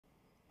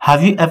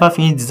Have you ever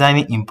finished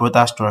designing in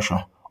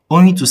ProtaStructure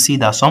only to see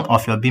that some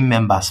of your beam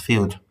members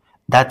failed?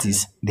 That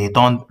is, they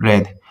turned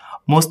red.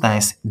 Most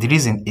times, the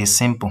reason is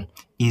simple.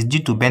 It's due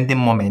to bending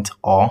moment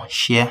or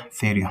shear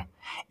failure.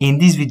 In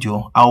this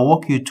video, I'll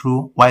walk you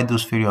through why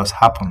those failures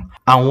happen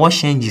and what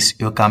changes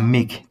you can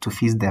make to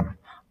fix them.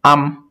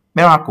 I'm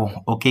Miracle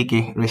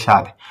Okeke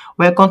Richard.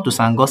 Welcome to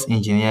SamGoz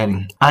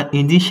Engineering, and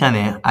in this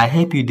channel, I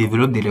help you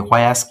develop the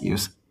required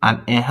skills and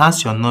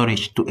enhance your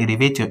knowledge to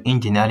elevate your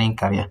engineering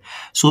career.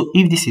 So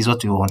if this is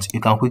what you want,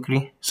 you can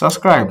quickly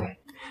subscribe.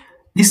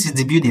 This is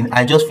the building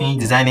I just finished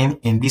designing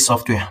in this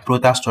software,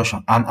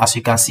 ProtaStructure, and as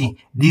you can see,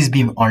 this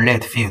beam on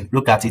red failed.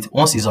 Look at it.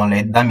 Once it's on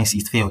red, that means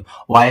it failed.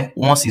 While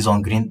once it's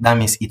on green, that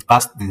means it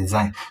passed the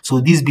design. So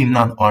this beam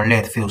now on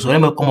red failed. So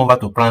let me come over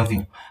to plan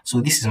view.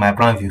 So this is my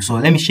plan view. So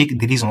let me check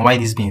the reason why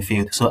this beam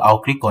failed. So I'll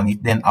click on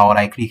it, then I'll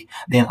right click,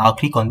 then I'll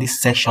click on this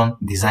section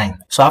design.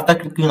 So after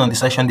clicking on the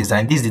section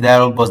design, this is the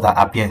dialog box that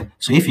appeared.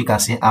 So if you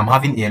can see, I'm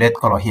having a red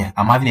color here.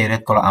 I'm having a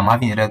red color. I'm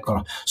having a red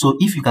color. So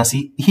if you can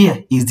see,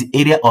 here is the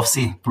area of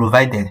steel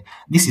provided.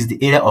 This is the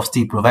area of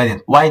steel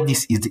provided. Why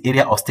this is the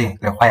area of steel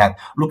required?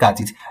 Look at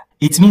it.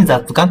 It means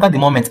that to counter the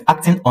moment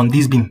acting on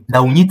this beam,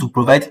 that we need to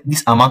provide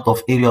this amount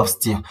of area of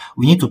steel.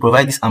 We need to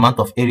provide this amount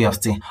of area of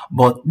steel.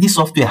 But this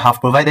software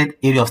have provided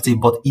area of steel,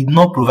 but it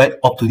not provide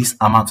up to this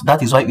amount.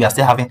 That is why we are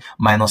still having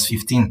minus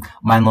 15,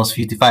 minus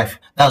 55.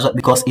 That's what,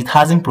 because it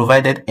hasn't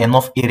provided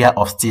enough area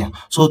of steel.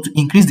 So to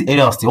increase the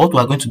area of steel, what we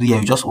are going to do here,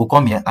 you just will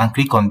come here and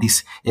click on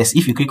this. Yes,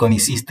 if you click on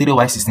it, see it's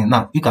 3y16.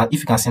 Now you can,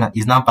 if you can see now,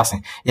 it's now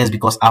passing. Yes,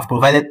 because I've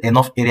provided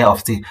enough area of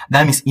steel.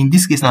 That means in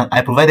this case now,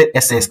 I provided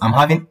SS. I'm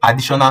having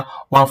additional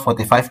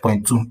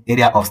 145.2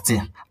 area of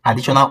steel,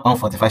 additional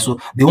 145. So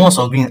the ones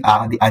of green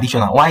are the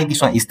additional. Why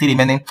this one is still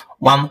remaining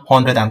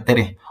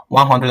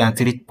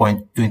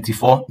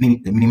 103.24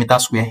 millimeter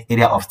square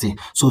area of steel.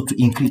 So to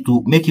increase,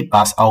 to make it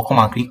pass, I'll come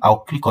and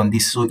click on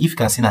this. So if you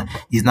can see now,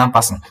 it's now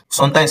passing.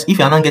 Sometimes if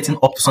you are not getting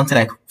up to something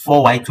like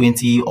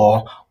 4y20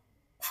 or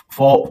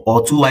 4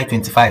 or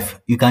 2y25,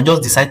 you can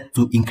just decide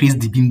to increase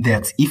the beam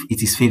depth. If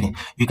it is failing,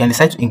 you can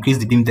decide to increase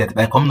the beam depth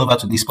by coming over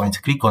to this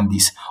point, click on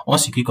this.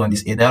 Once you click on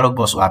this, a dialog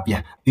box will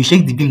appear. You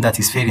check the beam that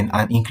is failing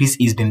and increase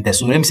its beam depth.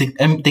 So let me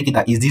take it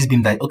that is this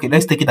beam that, okay,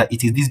 let's take it that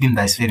it is this beam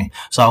that is failing.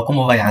 So I'll come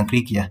over here and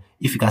click here.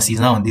 If you can see,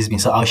 it's now on this beam.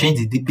 So I'll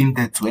change the beam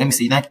depth to, let me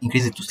see, now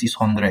increase it to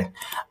 600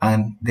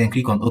 and then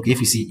click on okay. If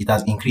you see, it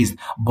has increased.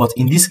 But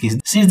in this case,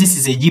 since this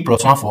is a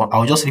G+1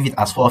 I'll just leave it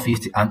as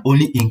 450 and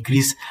only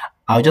increase.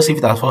 I'll just leave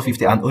it as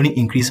 450 and only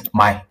increase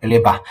my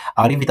labor.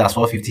 I'll leave it as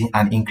 450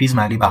 and increase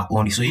my labor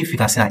only. So if you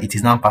can see that it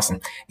is now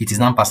passing, it is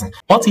now passing.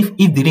 What if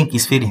the link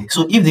is failing?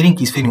 So if the link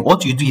is failing,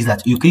 what you do is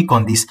that you click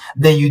on this,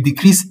 then you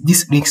decrease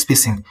this link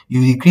spacing.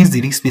 You decrease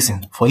the link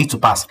spacing for it to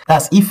pass.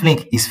 That's if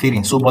link is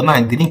failing. So but now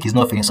the link is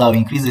not failing, so I'll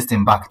increase this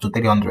thing back to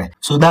 300.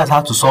 So that's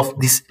how to solve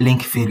this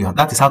link failure.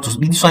 That is how to,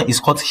 this one is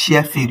called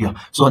shear failure.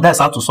 So that's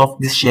how to solve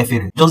this shear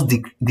failure. Just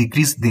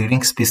decrease the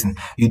link spacing.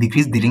 You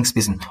decrease the link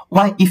spacing.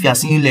 Why if you are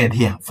seeing lead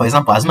here, for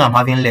example, as me I'm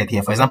having lead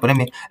here, for example, let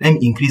me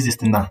increase this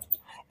thing now.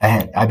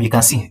 You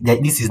can see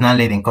that this is now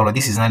lead in color,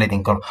 this is now lead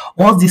in color.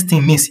 What this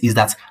thing means is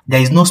that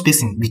there is no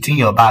spacing between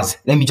your bars.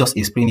 Let me just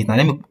explain it now.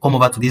 Let me come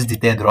over to this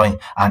detailed drawing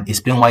and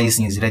explain why this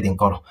thing is red in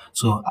color.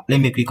 So let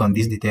me click on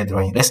this detailed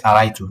drawing. Let's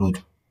arrive to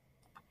load.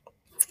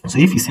 So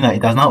if you see that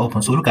it has now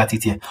opened, so look at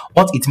it here.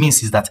 What it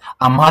means is that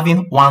I'm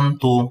having 1,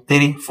 2,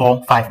 3,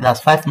 4, 5. That's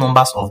 5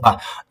 numbers of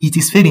bar. It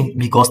is failing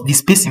because the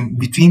spacing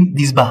between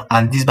this bar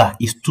and this bar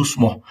is too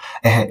small.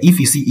 If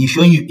you see, it's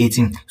showing you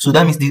 18. So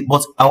that means this,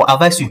 but I will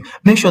advise you,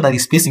 make sure that the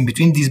spacing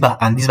between this bar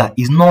and this bar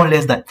is not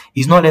less than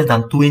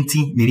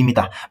 20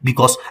 millimeter,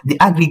 because the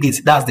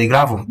aggregate, that's the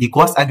gravel, the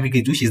coarse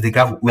aggregate, which is the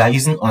gravel we are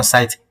using on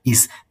site,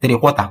 is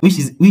 3/4,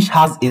 which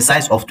has a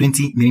size of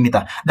 20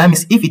 millimeter. That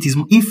means if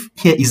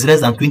here is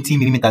less than 20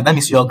 millimeter, that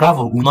means your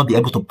gravel will not be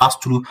able to pass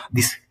through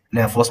this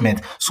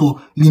reinforcement. So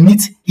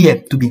limit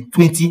here to be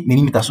 20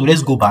 millimeter. So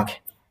let's go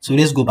back.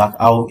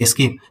 I'll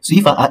escape. So if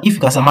you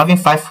can see, I'm having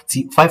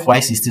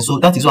 5y16, so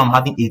that is why I'm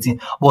having 18.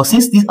 But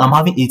since this I'm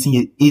having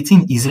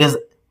 18 is less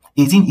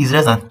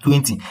than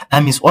 20.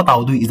 That means what I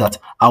will do is that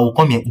I will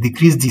come here,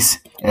 decrease this.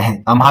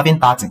 I'm having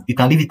 30. You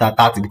can leave it at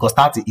 30 because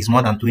 30 is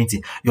more than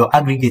 20. Your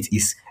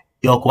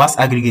coarse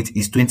aggregate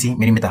is 20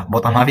 millimeter,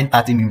 but I'm having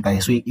 30 millimeter,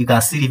 so you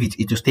can still leave it,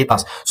 it will stay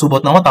past. So,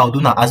 but now what I'll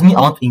do now, as me,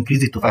 I want to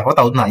increase it to 5. What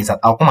I'll do now is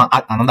that I'll come and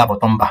add another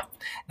bottom bar.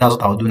 That's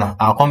what I'll do now.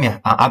 I'll come here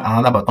and add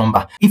another bottom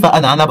bar. If I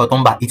add another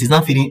bottom bar, it is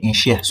not filling in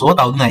shear. So what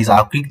I'll do now is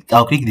I'll click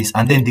this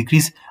and then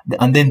decrease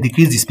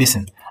the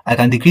spacing. I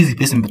can decrease the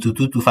spacing to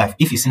 225.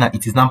 If you see that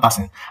it is not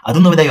passing. I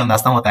don't know whether you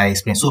understand what I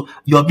explained. So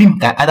your beam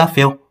can either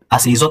fail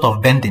as a result of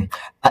bending.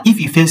 If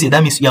it fails here,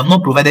 that means you have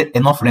not provided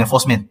enough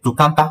reinforcement to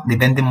counter the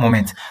bending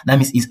moment. That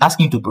means it's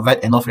asking you to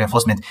provide enough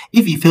reinforcement.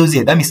 If it fails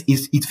here, that means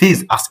it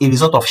fails as a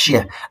result of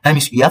shear. That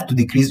means you have to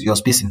decrease your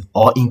spacing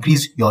or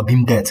increase your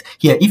beam depth.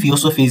 Here, if it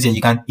also fails here,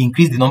 you can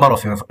increase the number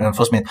of your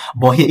reinforcement.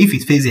 But here, if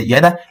it fails here, you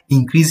either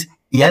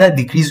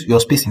decrease your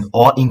spacing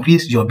or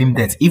increase your beam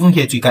depth. Even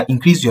here too, you can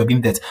increase your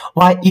beam depth.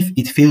 Why if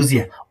it fails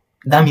here?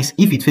 That means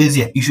if it fails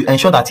here, you should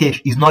ensure that here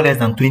is not less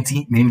than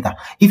 20 millimeter.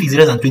 If it's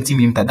less than 20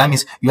 millimeter, that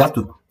means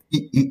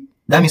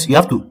you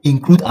have to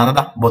include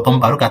another bottom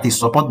bar. Look at it,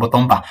 support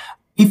bottom bar.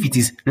 If it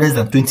is less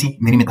than 20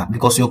 millimeter,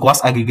 because your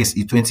coarse aggregate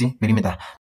is 20 millimeter.